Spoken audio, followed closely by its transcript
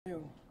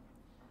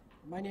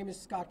My name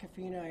is Scott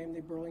Cafina. I am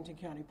the Burlington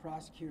County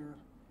Prosecutor.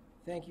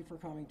 Thank you for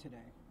coming today.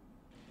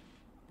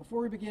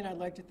 Before we begin, I'd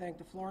like to thank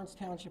the Florence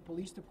Township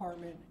Police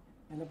Department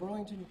and the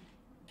Burlington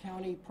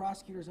County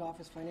Prosecutor's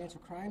Office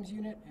Financial Crimes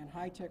Unit and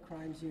High Tech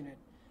Crimes Unit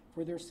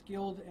for their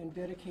skilled and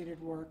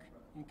dedicated work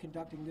in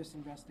conducting this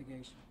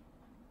investigation.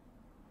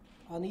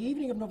 On the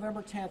evening of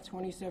November 10th,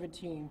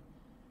 2017,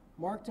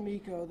 Mark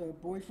D'Amico, the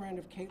boyfriend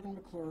of Caitlin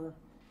McClure,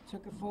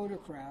 took a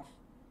photograph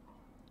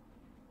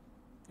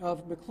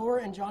of McClure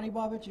and Johnny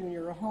Bobbitt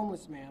Jr., a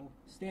homeless man,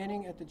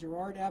 standing at the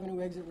Girard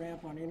Avenue exit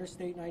ramp on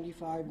Interstate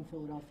 95 in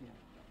Philadelphia.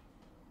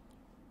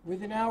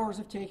 Within hours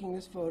of taking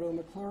this photo,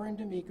 McClure and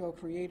D'Amico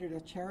created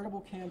a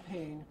charitable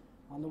campaign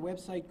on the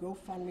website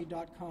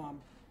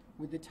GoFundMe.com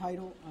with the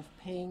title of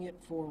Paying It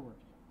Forward.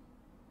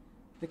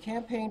 The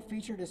campaign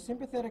featured a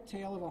sympathetic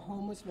tale of a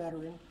homeless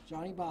veteran,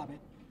 Johnny Bobbitt,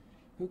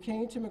 who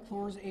came to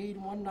McClure's aid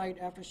one night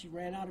after she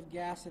ran out of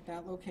gas at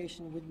that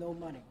location with no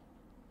money.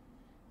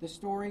 The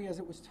story, as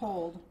it was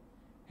told,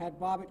 had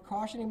Bobbitt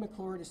cautioning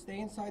McClure to stay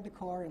inside the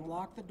car and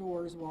lock the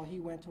doors while he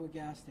went to a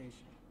gas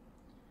station.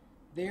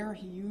 There,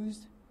 he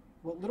used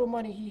what little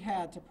money he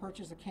had to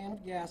purchase a can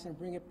of gas and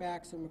bring it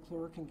back so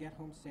McClure can get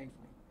home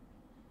safely.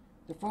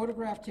 The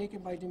photograph taken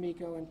by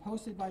D'Amico and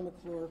posted by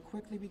McClure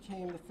quickly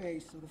became the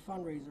face of the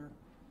fundraiser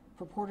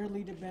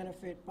purportedly to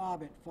benefit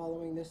Bobbitt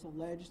following this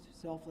alleged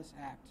selfless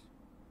act.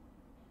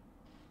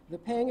 The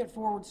Paying It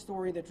Forward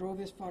story that drove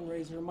this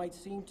fundraiser might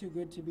seem too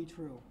good to be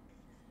true.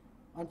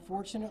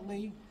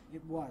 Unfortunately,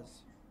 it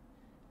was.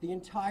 The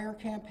entire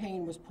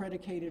campaign was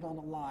predicated on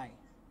a lie.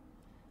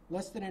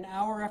 Less than an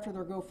hour after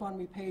their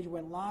GoFundMe page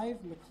went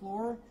live,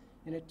 McClure,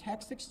 in a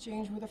text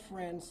exchange with a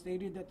friend,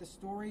 stated that the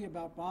story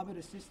about Bobbitt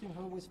assisting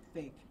her was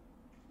fake.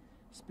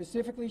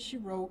 Specifically, she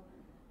wrote,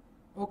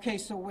 "Okay,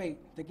 so wait,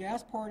 the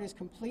gas part is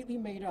completely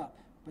made up,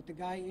 but the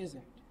guy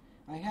isn't.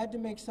 I had to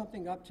make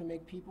something up to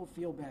make people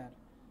feel bad,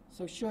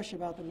 so shush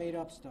about the made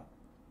up stuff."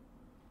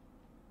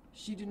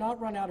 She did not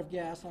run out of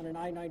gas on an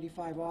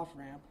I-95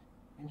 off-ramp,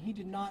 and he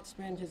did not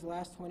spend his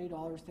last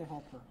 $20 to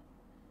help her.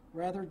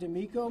 Rather,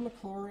 D'Amico,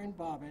 McClure, and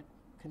Bobbitt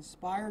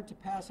conspired to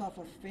pass off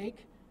a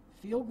fake,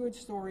 feel-good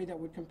story that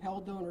would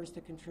compel donors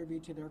to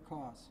contribute to their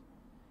cause.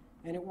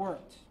 And it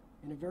worked,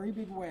 in a very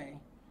big way,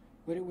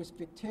 but it was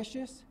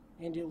fictitious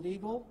and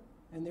illegal,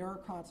 and there are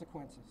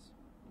consequences.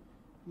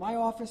 My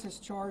office has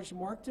charged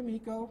Mark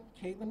D'Amico,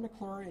 Caitlin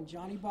McClure, and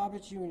Johnny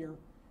Bobbitt Jr.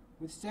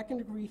 with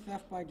second-degree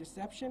theft by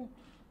deception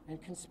and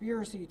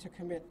conspiracy to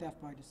commit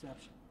theft by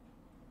deception.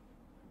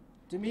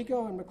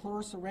 D'Amico and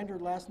McClure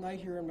surrendered last night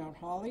here in Mount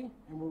Holly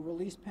and were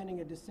released pending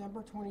a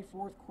December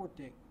 24th court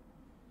date.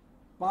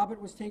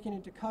 Bobbitt was taken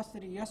into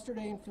custody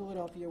yesterday in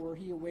Philadelphia, where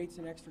he awaits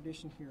an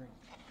extradition hearing.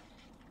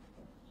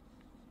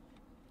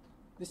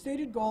 The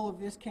stated goal of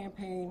this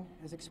campaign,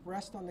 as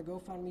expressed on the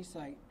GoFundMe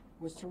site,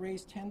 was to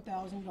raise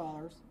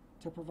 $10,000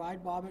 to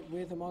provide Bobbitt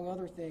with, among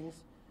other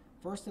things,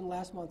 first and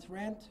last month's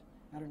rent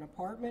at an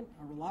apartment,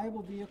 a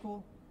reliable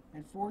vehicle,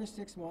 and 4 to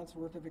 6 months'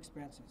 worth of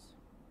expenses.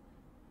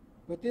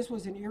 But this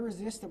was an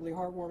irresistibly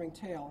heartwarming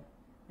tale,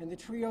 and the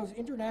trio's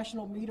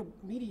international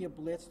media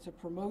blitz to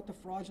promote the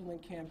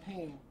fraudulent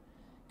campaign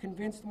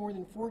convinced more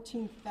than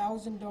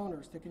 14,000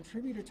 donors to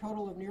contribute a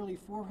total of nearly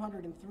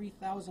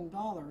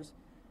 $403,000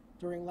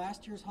 during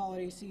last year's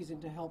holiday season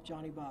to help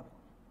Johnny Bobbitt.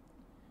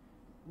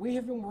 We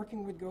have been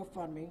working with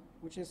GoFundMe,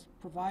 which has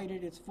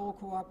provided its full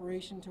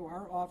cooperation to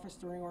our office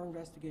during our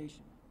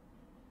investigation.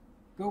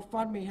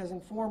 GoFundMe has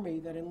informed me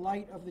that in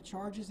light of the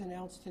charges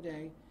announced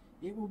today,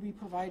 it will be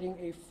providing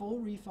a full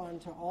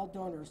refund to all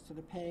donors to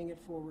the Paying It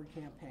Forward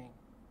campaign.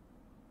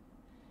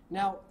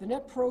 Now, the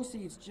net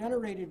proceeds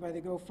generated by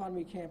the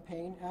GoFundMe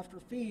campaign after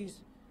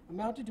fees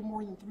amounted to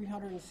more than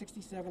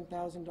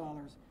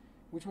 $367,000,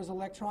 which was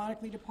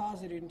electronically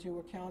deposited into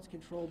accounts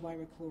controlled by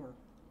McClure.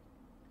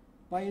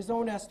 By his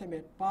own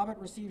estimate, Bobbitt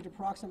received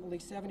approximately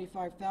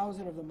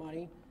 $75,000 of the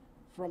money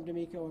from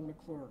D'Amico and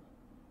McClure,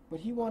 but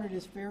he wanted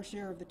his fair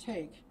share of the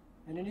take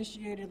and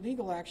initiated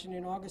legal action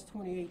in August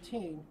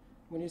 2018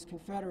 when his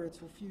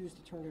Confederates refused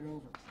to turn it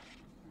over.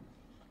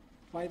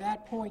 By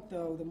that point,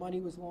 though, the money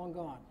was long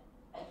gone.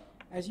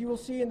 As you will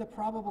see in the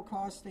probable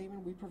cause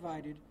statement we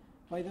provided,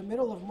 by the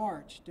middle of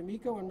March,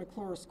 D'Amico and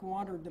McClure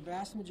squandered the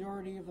vast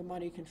majority of the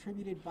money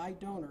contributed by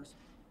donors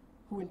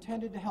who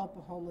intended to help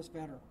a homeless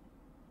veteran.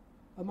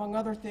 Among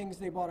other things,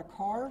 they bought a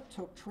car,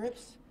 took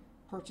trips,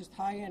 purchased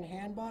high-end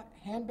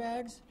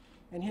handbags,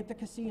 and hit the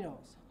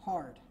casinos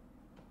hard.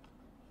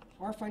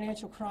 Our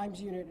Financial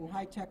Crimes Unit and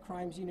High Tech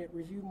Crimes Unit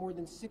reviewed more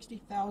than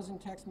 60,000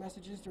 text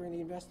messages during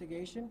the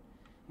investigation,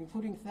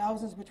 including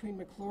thousands between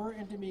McClure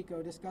and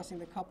D'Amico discussing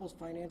the couple's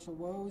financial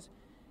woes,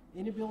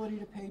 inability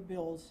to pay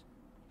bills,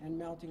 and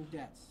mounting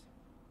debts.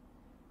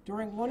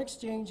 During one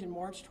exchange in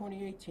March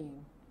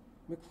 2018,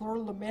 McClure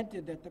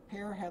lamented that the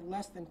pair had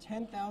less than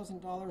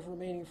 $10,000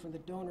 remaining from the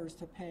donors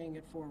to Paying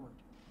It Forward.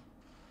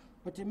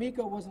 But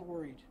D'Amico wasn't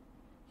worried.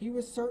 He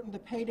was certain the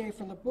payday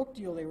from the book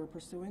deal they were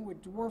pursuing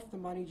would dwarf the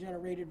money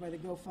generated by the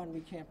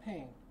GoFundMe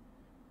campaign.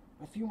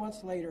 A few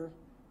months later,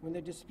 when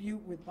the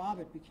dispute with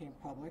Bobbitt became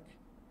public,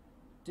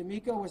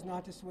 D'Amico was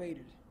not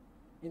dissuaded.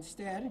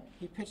 Instead,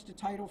 he pitched a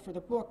title for the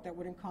book that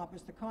would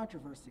encompass the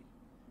controversy,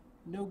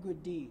 No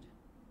Good Deed.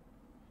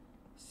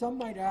 Some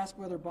might ask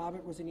whether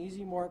Bobbitt was an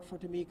easy mark for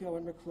D'Amico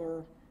and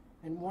McClure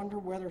and wonder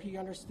whether he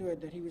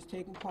understood that he was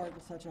taking part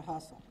in such a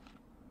hustle.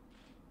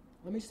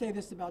 Let me say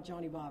this about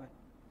Johnny Bobbitt.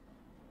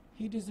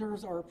 He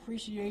deserves our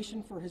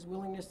appreciation for his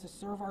willingness to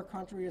serve our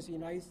country as a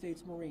United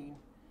States Marine,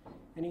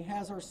 and he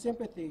has our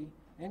sympathy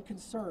and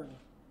concern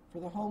for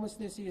the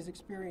homelessness he has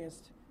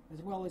experienced,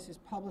 as well as his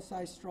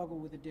publicized struggle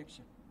with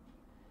addiction.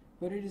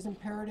 But it is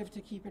imperative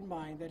to keep in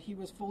mind that he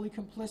was fully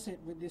complicit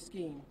with this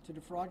scheme to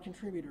defraud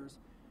contributors,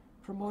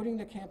 promoting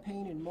the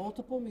campaign in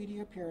multiple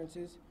media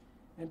appearances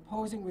and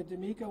posing with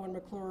D'Amico and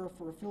McClure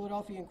for a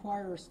Philadelphia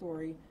Inquirer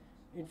story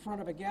in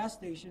front of a gas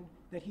station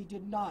that he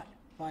did not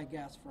buy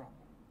gas from.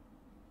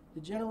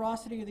 The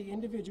generosity of the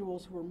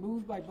individuals who were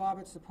moved by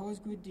Bobbitt's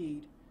supposed good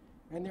deed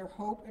and their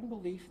hope and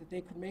belief that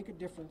they could make a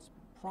difference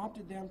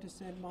prompted them to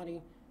send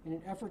money in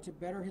an effort to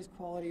better his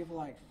quality of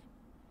life.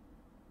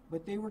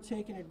 But they were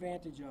taken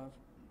advantage of,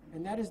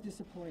 and that is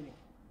disappointing,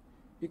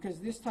 because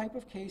this type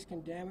of case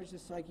can damage the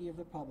psyche of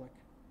the public.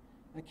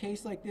 A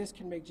case like this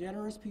can make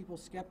generous people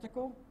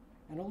skeptical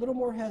and a little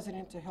more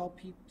hesitant to help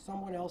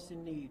someone else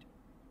in need.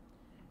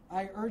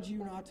 I urge you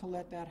not to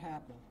let that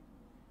happen.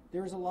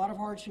 There is a lot of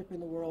hardship in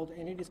the world,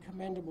 and it is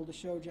commendable to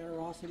show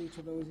generosity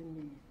to those in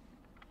need.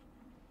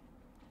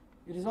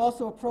 It is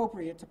also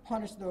appropriate to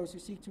punish those who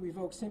seek to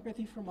evoke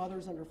sympathy from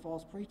others under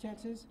false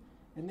pretenses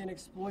and then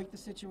exploit the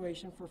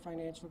situation for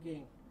financial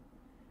gain.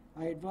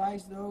 I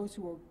advise those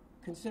who are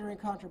considering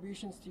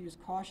contributions to use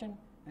caution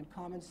and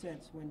common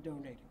sense when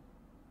donating.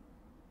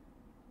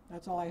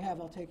 That's all I have.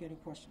 I'll take any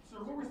questions.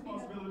 Sir, what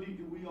responsibility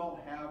do we all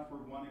have for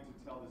wanting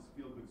to tell this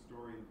feel-good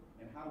story,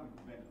 and how do we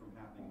prevent it from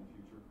happening in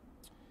the future?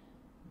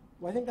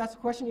 Well, I think that's a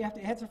question you have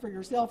to answer for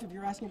yourself if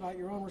you're asking about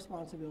your own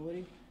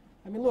responsibility.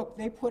 I mean, look,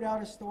 they put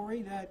out a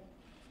story that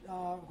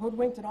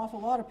hoodwinked an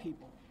awful lot of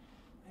people.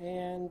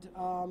 And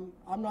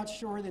I'm not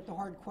sure that the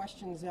hard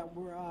questions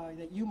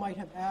that you might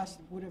have asked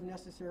would have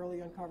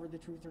necessarily uncovered the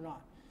truth or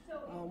not.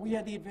 So we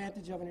had the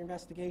advantage of an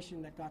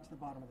investigation that got to the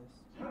bottom of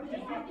this. If they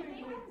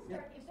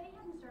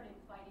hadn't started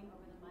fighting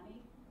over the money,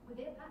 would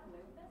they have gotten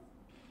away with this?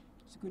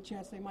 It's a good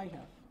chance they might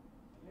have.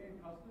 Are they in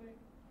custody?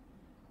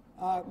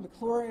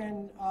 McClure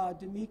and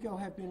D'Amico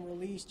have been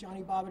released.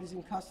 Johnny Bobbitt is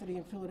in custody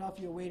in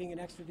Philadelphia awaiting an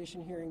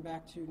extradition hearing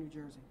back to New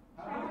Jersey.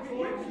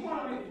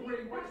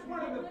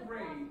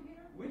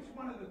 Which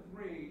one of the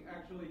three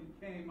actually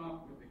came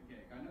up with the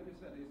gig? I know you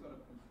said they sort of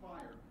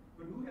conspired,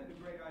 but who had the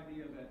great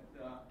idea that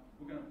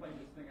we're going to play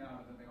this thing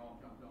out and then they all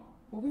jumped on?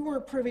 Well, we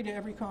weren't privy to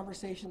every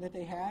conversation that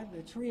they had.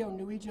 The trio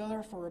knew each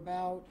other for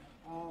about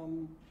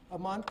a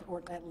month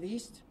or at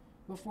least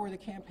before the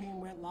campaign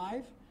went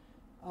live.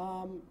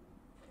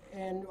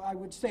 And I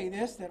would say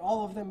this, that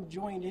all of them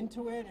joined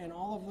into it and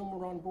all of them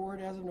were on board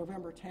as of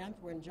November 10th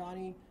when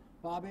Johnny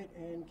Bobbitt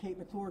and Kate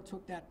McClure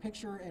took that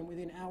picture, and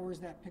within hours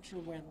that picture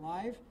went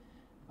live.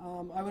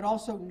 I would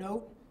also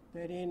note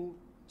that in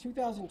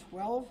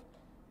 2012,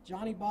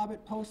 Johnny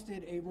Bobbitt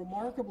posted a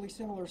remarkably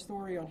similar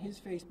story on his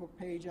Facebook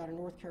page out of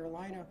North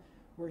Carolina,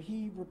 where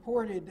he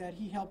reported that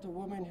he helped a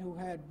woman who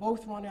had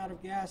both run out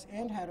of gas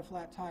and had a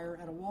flat tire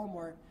at a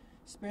Walmart,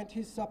 spent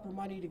his supper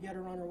money to get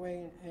her on her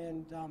way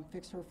and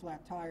fix her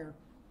flat tire.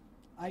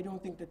 I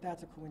don't think that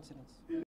that's a coincidence.